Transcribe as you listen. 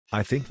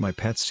I think my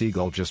pet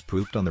seagull just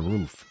pooped on the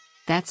roof.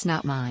 That's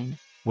not mine.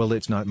 Well,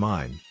 it's not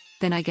mine.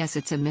 Then I guess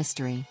it's a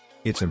mystery.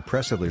 It's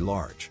impressively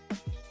large.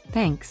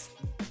 Thanks.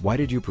 Why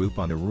did you poop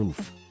on the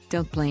roof?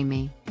 Don't blame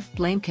me.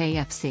 Blame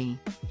KFC.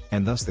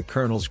 And thus the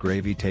Colonel's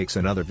gravy takes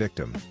another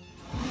victim.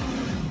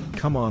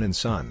 Come on in,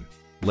 son.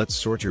 Let's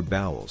sort your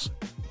bowels.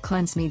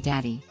 Cleanse me,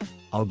 Daddy.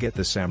 I'll get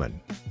the salmon.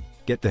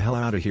 Get the hell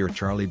out of here,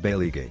 Charlie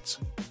Bailey Gates.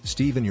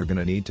 Steven, you're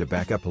gonna need to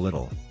back up a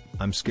little.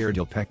 I'm scared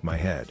you'll peck my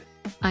head.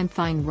 I'm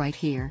fine right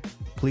here.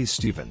 Please,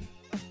 Steven.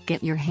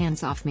 Get your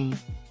hands off me.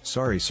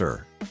 Sorry,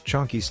 sir.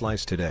 Chunky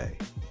slice today.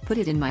 Put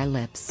it in my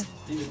lips.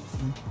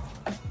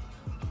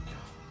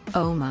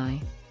 Oh my,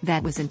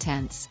 that was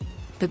intense.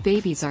 The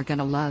babies are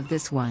gonna love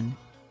this one.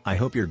 I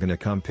hope you're gonna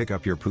come pick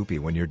up your poopy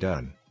when you're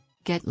done.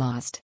 Get lost.